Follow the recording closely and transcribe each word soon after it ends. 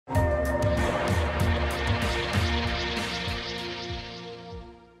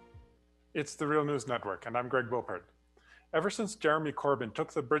It's the Real News Network, and I'm Greg Wilpert. Ever since Jeremy Corbyn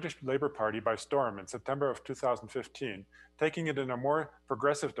took the British Labour Party by storm in September of 2015, taking it in a more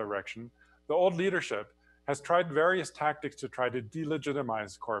progressive direction, the old leadership has tried various tactics to try to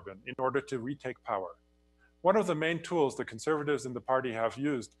delegitimize Corbyn in order to retake power. One of the main tools the Conservatives in the party have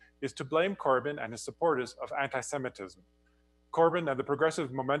used is to blame Corbyn and his supporters of anti-Semitism. Corbyn and the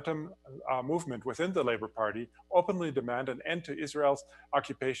progressive momentum movement within the Labour Party openly demand an end to Israel's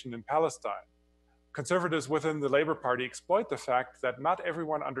occupation in Palestine. Conservatives within the Labour Party exploit the fact that not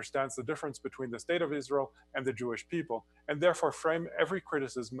everyone understands the difference between the State of Israel and the Jewish people, and therefore frame every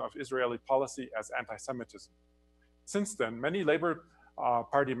criticism of Israeli policy as anti-Semitism. Since then, many Labour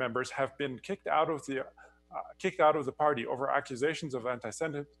Party members have been kicked out of the party over accusations of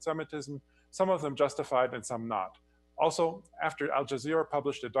anti-Semitism, some of them justified and some not. Also, after Al Jazeera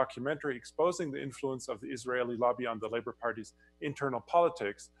published a documentary exposing the influence of the Israeli lobby on the Labour Party's internal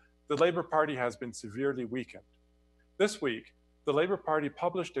politics, the Labour Party has been severely weakened. This week, the Labour Party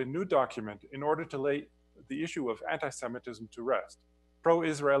published a new document in order to lay the issue of anti-Semitism to rest.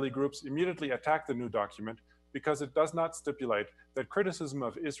 Pro-Israeli groups immediately attacked the new document because it does not stipulate that criticism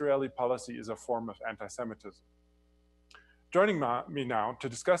of Israeli policy is a form of anti-Semitism. Joining me now to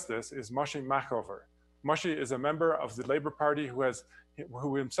discuss this is Moshé Machover. Moshé is a member of the Labour Party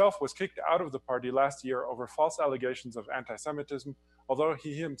who himself was kicked out of the party last year over false allegations of anti-Semitism, although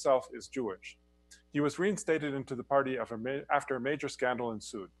he himself is Jewish. He was reinstated into the party after a major scandal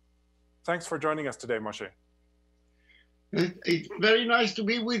ensued. Thanks for joining us today, Moshé. It's very nice to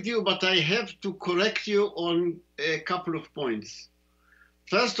be with you, but I have to correct you on a couple of points.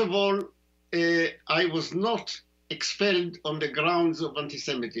 First of all, I was not expelled on the grounds of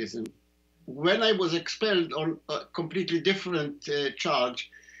anti-Semitism. When I was expelled on a completely different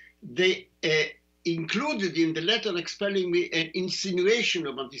charge, they included in the letter expelling me an insinuation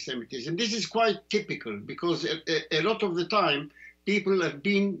of anti-Semitism. This is quite typical because a lot of the time people have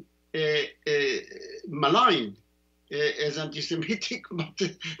been maligned as anti-Semitic, but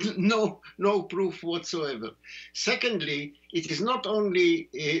no proof whatsoever. Secondly, it is not only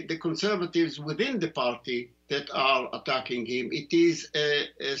the Conservatives within the party that are attacking him. It is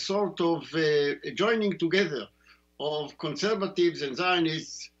a sort of joining together of Conservatives and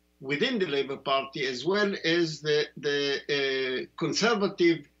Zionists within the Labour Party, as well as the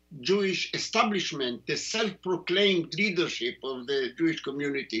conservative Jewish establishment, the self-proclaimed leadership of the Jewish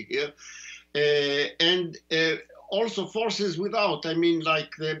community here, and also forces without, I mean,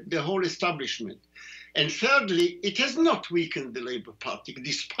 like the whole establishment. And thirdly, it has not weakened the Labour Party,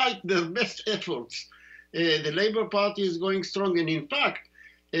 despite their best efforts. The Labour Party is going strong, and in fact,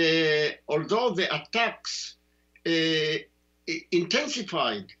 although the attacks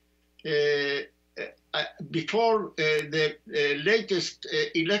intensified before the latest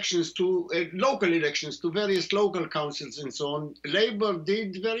elections to local elections to various local councils and so on, Labour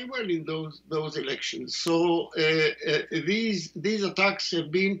did very well in those elections. So these attacks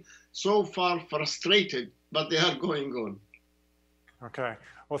have been so far frustrated, but they are going on. Okay.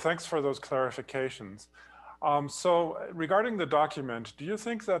 Well, thanks for those clarifications. So regarding the document, do you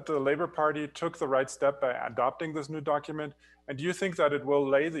think that the Labour Party took the right step by adopting this new document? And do you think that it will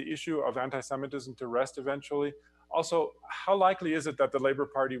lay the issue of anti-Semitism to rest eventually? Also, how likely is it that the Labour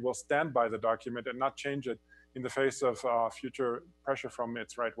Party will stand by the document and not change it in the face of future pressure from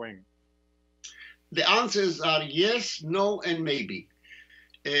its right wing? The answers are yes, no, and maybe.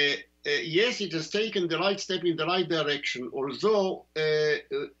 Yes, it has taken the right step in the right direction, although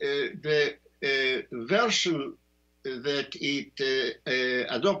the version that it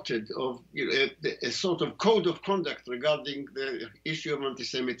adopted of a sort of code of conduct regarding the issue of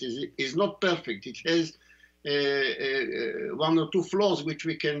anti-Semitism is not perfect. It has one or two flaws which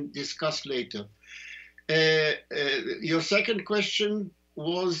we can discuss later. Your second question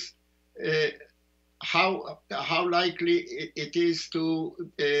was how likely it is to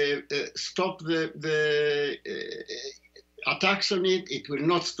stop the attacks on it. It will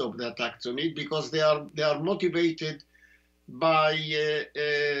not stop the attacks on it because they are motivated by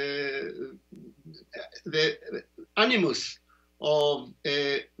the animus of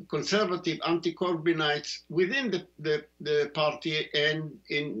conservative anti-Corbynites within the party and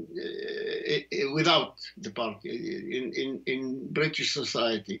without the party in British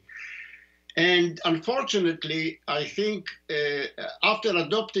society. And unfortunately, I think after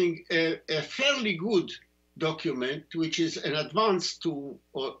adopting a fairly good document, which is an advance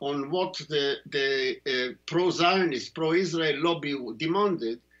on what the pro-Zionist, pro-Israel lobby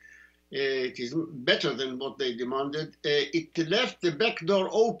demanded, it is better than what they demanded. It left the back door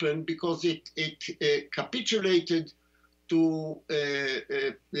open because it capitulated to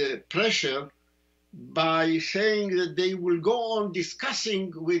pressure by saying that they will go on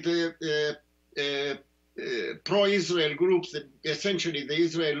discussing with pro-Israel groups, essentially the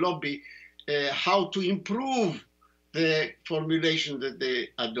Israel lobby, how to improve the formulation that they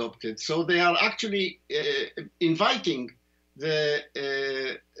adopted. So they are actually inviting the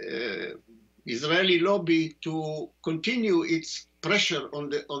Israeli lobby to continue its pressure on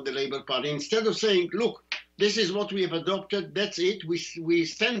the Labour Party. Instead of saying, look, this is what we have adopted, that's it, we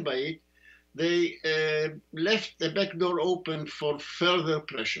stand by it, they left the back door open for further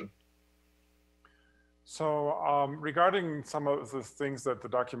pressure. So regarding some of the things that the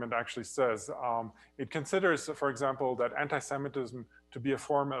document actually says, it considers, for example, that anti-Semitism to be a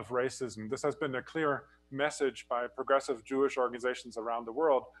form of racism. This has been a clear message by progressive Jewish organizations around the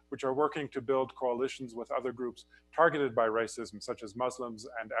world, which are working to build coalitions with other groups targeted by racism, such as Muslims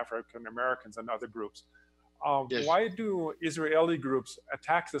and African Americans and other groups. Yes. Why do Israeli groups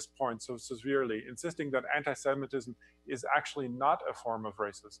attack this point so severely, insisting that anti-Semitism is actually not a form of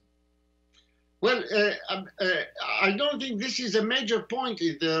racism? Well, I don't think this is a major point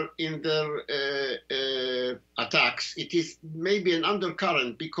in their attacks. It is maybe an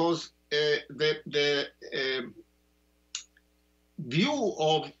undercurrent because the view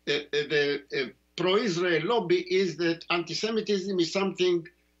of the pro-Israel lobby is that anti-Semitism is something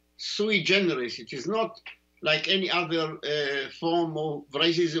sui generis. It is not like any other form of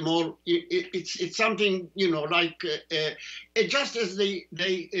racism, or it's something, you know, like just as they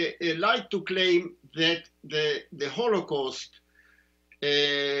like to claim that the Holocaust,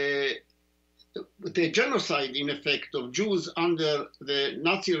 the genocide in effect of Jews under the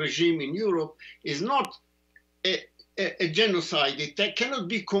Nazi regime in Europe is not a genocide. It cannot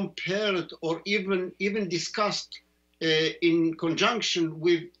be compared or even discussed in conjunction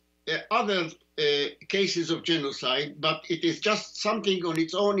with other cases of genocide, but it is just something on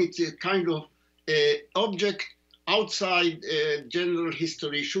its own. It's a kind of object outside general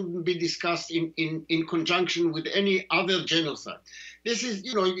history, shouldn't be discussed in conjunction with any other genocide. This is,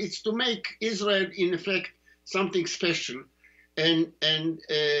 you know, it's to make Israel, in effect, something special, and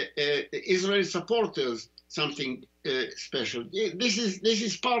Israel supporters something special. This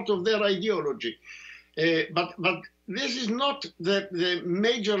is part of their ideology, but this is not the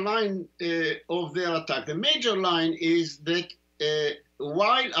major line of their attack. The major line is that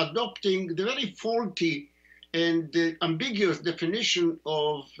while adopting the very faulty and ambiguous definition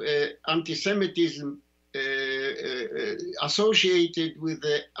of anti-Semitism associated with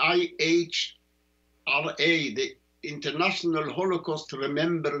the IHRA, the International Holocaust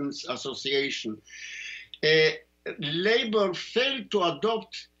Remembrance Association, Labour failed to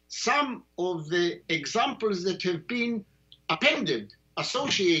adopt some of the examples that have been appended,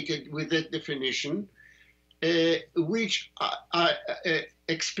 associated with that definition, which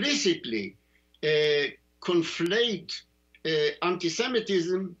explicitly conflate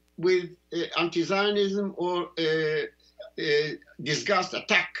anti-Semitism with anti-Zionism or disgust,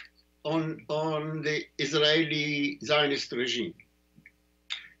 attack on the Israeli Zionist regime.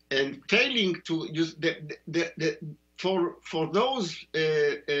 And failing to use for those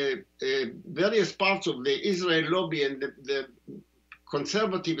various parts of the Israel lobby and the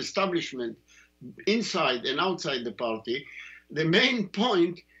conservative establishment inside and outside the party, the main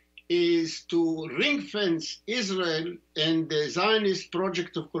point is to ring-fence Israel and the Zionist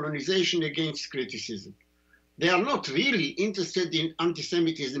project of colonization against criticism. They are not really interested in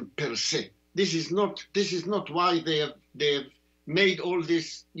anti-Semitism per se. This is not why they have made all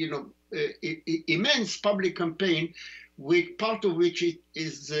this, you know, immense public campaign, with part of which it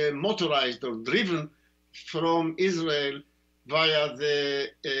is motorized or driven from Israel via the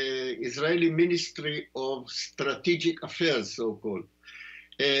Israeli Ministry of Strategic Affairs, so-called.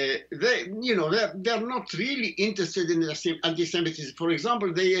 They're not really interested in anti-Semitism. For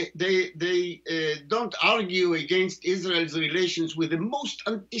example, they don't argue against Israel's relations with the most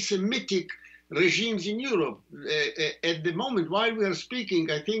anti-Semitic regimes in Europe. At the moment, while we are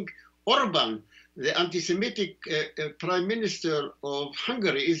speaking, I think Orban, the anti-Semitic prime minister of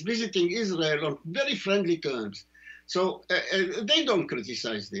Hungary, is visiting Israel on very friendly terms. So they don't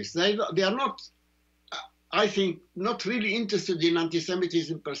criticize this. They are not, I think, not really interested in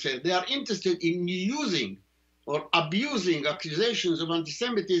anti-Semitism per se. They are interested in using or abusing accusations of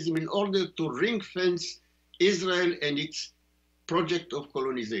anti-Semitism in order to ring-fence Israel and its project of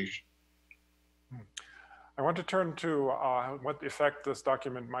colonization. I want to turn to what effect this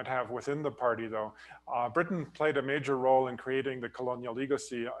document might have within the party, though. Britain played a major role in creating the colonial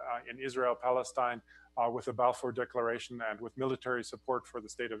legacy in Israel-Palestine with the Balfour Declaration and with military support for the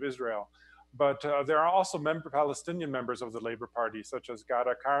State of Israel. But there are also Palestinian members of the Labour Party, such as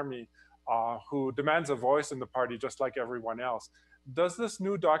Ghada Karmi, who demands a voice in the party just like everyone else. Does this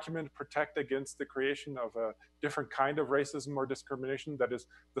new document protect against the creation of a different kind of racism or discrimination, that is,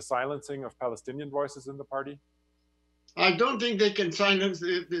 the silencing of Palestinian voices in the party? I don't think they can silence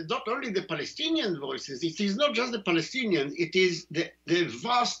not only the Palestinian voices. It is not just the Palestinians, it is the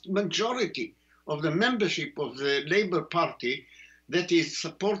vast majority of the membership of the Labour Party that is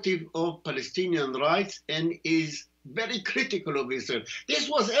supportive of Palestinian rights and is very critical of Israel. This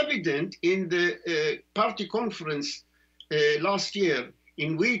was evident in the party conference last year,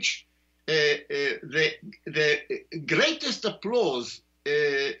 in which the greatest applause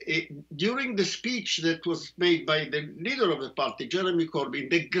during the speech that was made by the leader of the party, Jeremy Corbyn,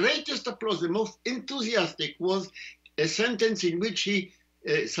 the greatest applause, the most enthusiastic, was a sentence in which he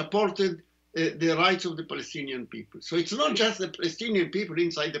supported the rights of the Palestinian people. So it's not just the Palestinian people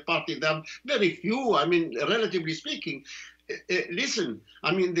inside the party. There are very few, I mean, relatively speaking. Listen,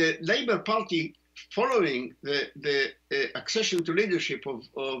 I mean, the Labour Party, following the accession to leadership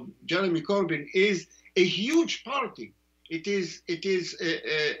of Jeremy Corbyn, is a huge party. Its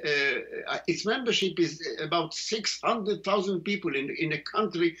membership is about 600,000 people in a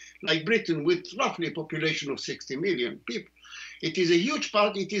country like Britain with roughly a population of 60 million people. It is a huge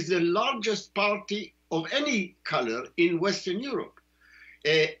party. It is the largest party of any color in Western Europe.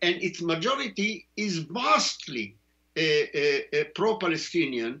 And its majority is vastly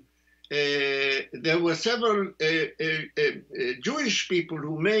pro-Palestinian. There were several Jewish people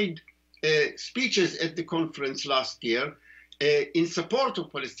who made speeches at the conference last year in support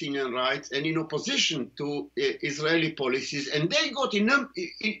of Palestinian rights and in opposition to Israeli policies, and they got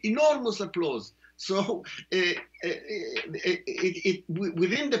enormous applause. So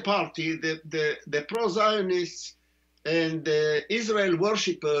within the party, the pro-Zionists and Israel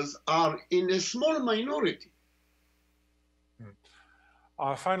worshippers are in a small minority.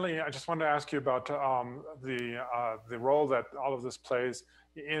 Finally, I just wanted to ask you about the role that all of this plays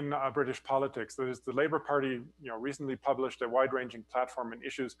in British politics. That is, the Labour Party, recently published a wide-ranging platform in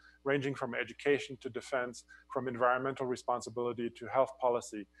issues ranging from education to defence, from environmental responsibility to health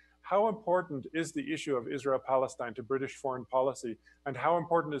policy. How important is the issue of Israel-Palestine to British foreign policy, and how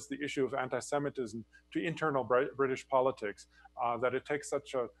important is the issue of anti-Semitism to internal British politics, that it takes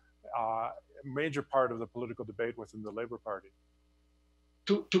such a major part of the political debate within the Labour Party?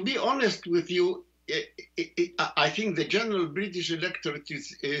 To be honest with you, I think the general British electorate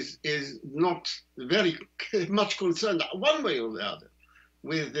is not very much concerned one way or the other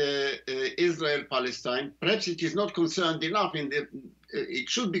with Israel-Palestine. Perhaps it is not concerned enough. It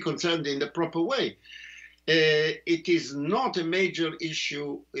should be concerned in the proper way. It is not a major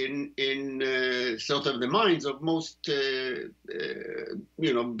issue in sort of the minds of most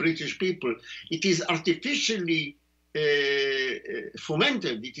British people. It is artificially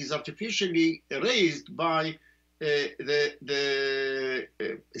fomented. It is artificially raised by the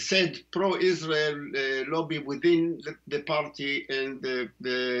said pro-Israel lobby within the party and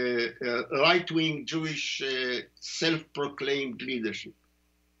the right-wing Jewish self-proclaimed leadership.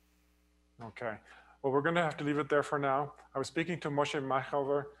 Okay. Well, we're going to have to leave it there for now. I was speaking to Moshé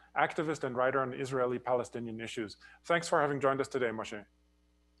Machover, activist and writer on Israeli-Palestinian issues. Thanks for having joined us today, Moshé.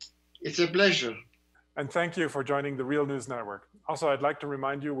 It's a pleasure. And thank you for joining the Real News Network. Also, I'd like to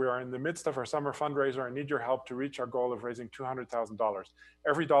remind you we are in the midst of our summer fundraiser and need your help to reach our goal of raising $200,000.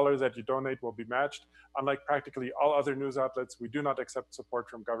 Every dollar that you donate will be matched. Unlike practically all other news outlets, we do not accept support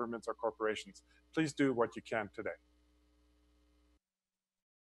from governments or corporations. Please do what you can today.